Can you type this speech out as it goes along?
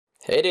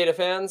Hey data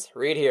fans,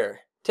 Reed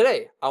here.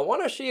 Today, I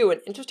want to show you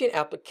an interesting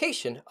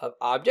application of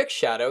object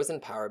shadows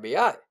in Power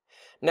BI.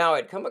 Now,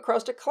 I'd come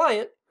across a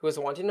client who was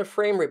wanting to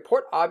frame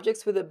report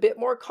objects with a bit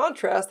more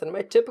contrast than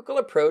my typical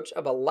approach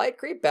of a light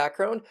gray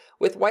background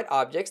with white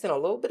objects and a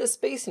little bit of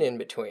spacing in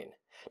between.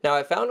 Now,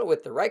 I found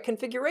with the right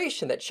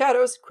configuration that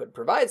shadows could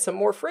provide some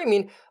more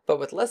framing, but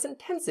with less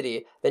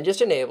intensity than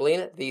just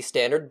enabling the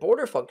standard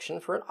border function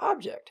for an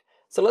object.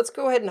 So let's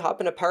go ahead and hop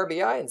into Power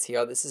BI and see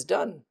how this is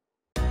done.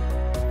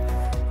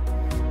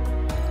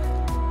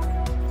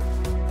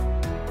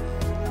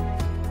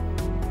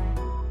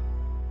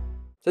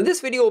 So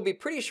this video will be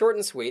pretty short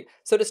and sweet,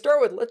 so to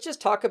start with, let's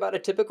just talk about a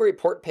typical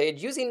report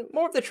page using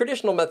more of the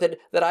traditional method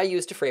that I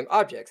use to frame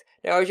objects.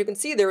 Now, as you can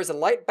see, there is a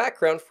light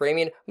background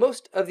framing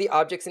most of the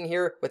objects in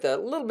here with a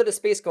little bit of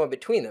space going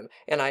between them,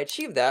 and I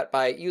achieve that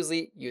by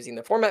usually using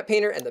the format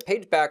painter and the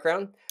page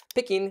background,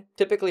 picking,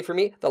 typically for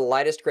me, the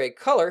lightest gray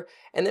color,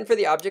 and then for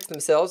the objects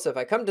themselves, so if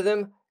I come to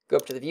them, go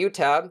up to the View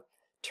tab,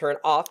 turn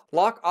off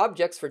Lock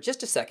Objects for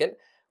just a second,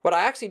 what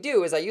I actually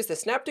do is I use the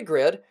Snap to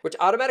Grid, which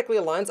automatically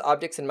aligns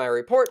objects in my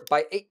report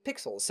by 8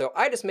 pixels. So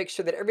I just make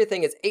sure that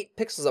everything is 8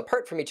 pixels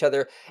apart from each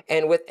other,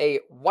 and with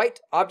a white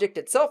object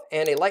itself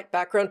and a light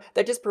background,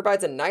 that just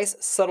provides a nice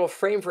subtle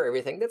frame for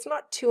everything that's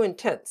not too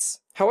intense.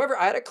 However,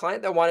 I had a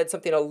client that wanted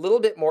something a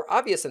little bit more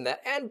obvious than that,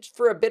 and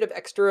for a bit of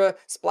extra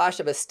splash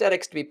of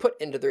aesthetics to be put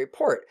into the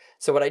report.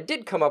 So what I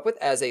did come up with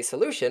as a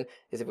solution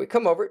is if we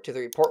come over to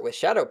the Report with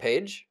Shadow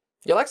page,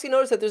 you'll actually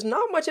notice that there's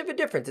not much of a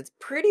difference. It's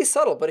pretty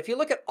subtle, but if you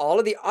look at all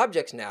of the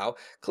objects now,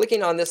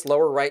 clicking on this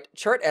lower right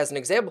chart as an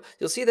example,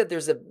 you'll see that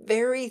there's a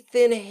very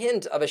thin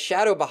hint of a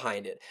shadow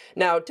behind it.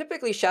 Now,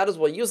 typically shadows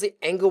will usually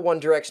angle one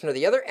direction or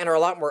the other and are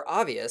a lot more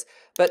obvious,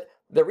 but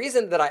the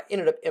reason that I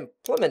ended up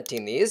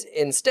implementing these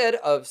instead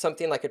of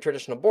something like a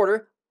traditional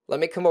border, let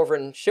me come over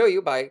and show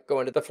you by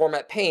going to the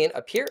Format pane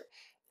up here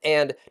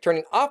and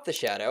turning off the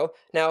shadow.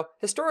 Now,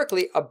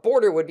 historically, a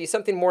border would be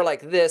something more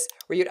like this,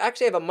 where you'd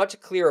actually have a much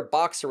clearer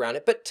box around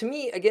it. But to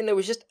me, again, it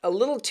was just a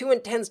little too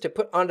intense to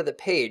put onto the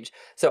page.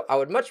 So I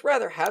would much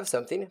rather have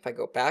something, if I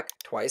go back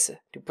twice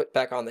to put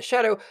back on the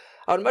shadow,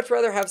 I would much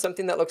rather have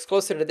something that looks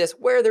closer to this,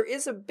 where there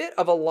is a bit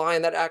of a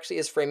line that actually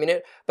is framing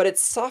it, but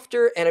it's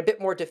softer and a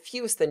bit more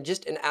diffuse than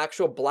just an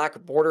actual black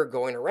border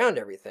going around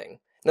everything.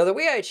 Now, the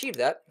way I achieved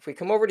that, if we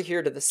come over to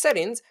here to the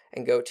settings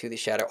and go to the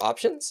shadow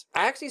options,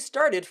 I actually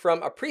started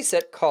from a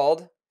preset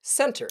called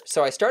center.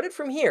 So I started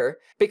from here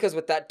because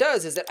what that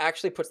does is it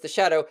actually puts the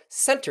shadow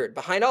centered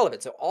behind all of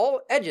it. So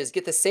all edges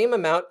get the same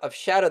amount of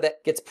shadow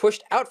that gets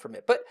pushed out from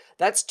it. But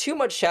that's too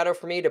much shadow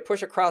for me to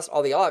push across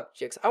all the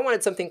objects. I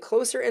wanted something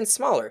closer and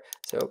smaller.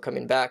 So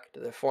coming back to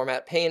the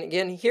format pane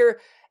again here,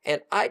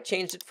 and I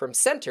changed it from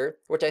center,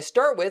 which I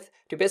start with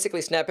to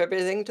basically snap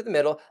everything to the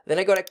middle. Then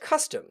I go to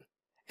custom.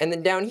 And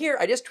then down here,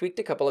 I just tweaked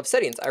a couple of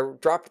settings. I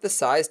dropped the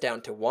size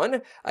down to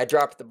 1. I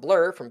dropped the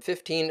blur from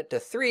 15 to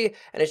 3.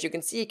 And as you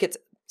can see, it gets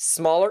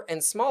smaller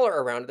and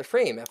smaller around the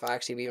frame. If I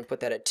actually even put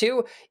that at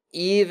 2,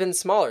 even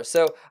smaller.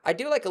 So I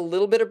do like a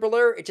little bit of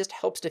blur. It just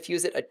helps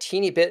diffuse it a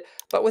teeny bit.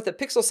 But with a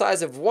pixel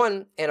size of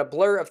 1 and a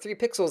blur of 3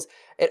 pixels,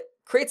 it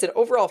creates an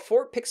overall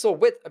 4 pixel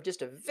width of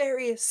just a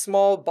very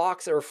small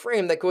box or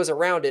frame that goes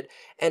around it.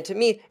 And to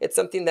me, it's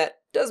something that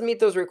does meet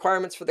those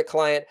requirements for the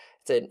client.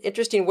 It's an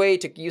interesting way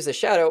to use a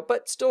shadow,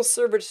 but still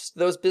service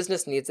those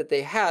business needs that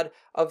they had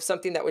of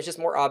something that was just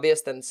more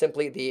obvious than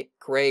simply the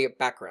gray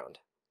background.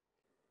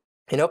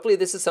 And hopefully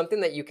this is something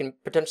that you can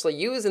potentially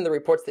use in the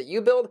reports that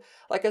you build.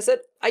 Like I said,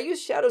 I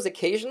use shadows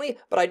occasionally,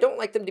 but I don't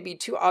like them to be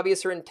too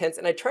obvious or intense,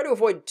 and I try to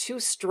avoid too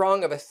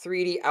strong of a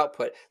 3D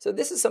output. So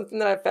this is something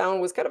that I found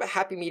was kind of a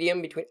happy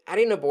medium between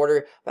adding a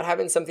border, but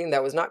having something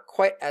that was not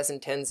quite as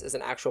intense as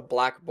an actual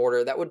black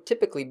border that would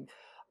typically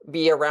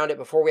be around it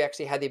before we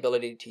actually had the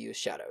ability to use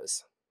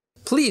shadows.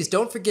 Please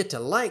don't forget to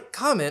like,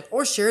 comment,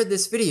 or share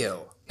this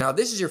video. Now, if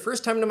this is your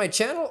first time to my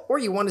channel, or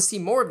you want to see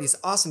more of these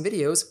awesome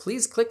videos,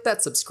 please click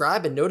that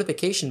subscribe and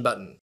notification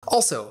button.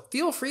 Also,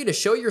 feel free to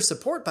show your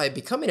support by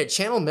becoming a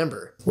channel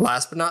member.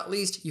 Last but not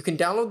least, you can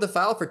download the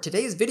file for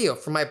today's video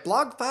from my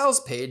blog files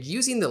page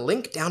using the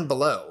link down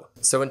below.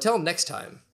 So until next time.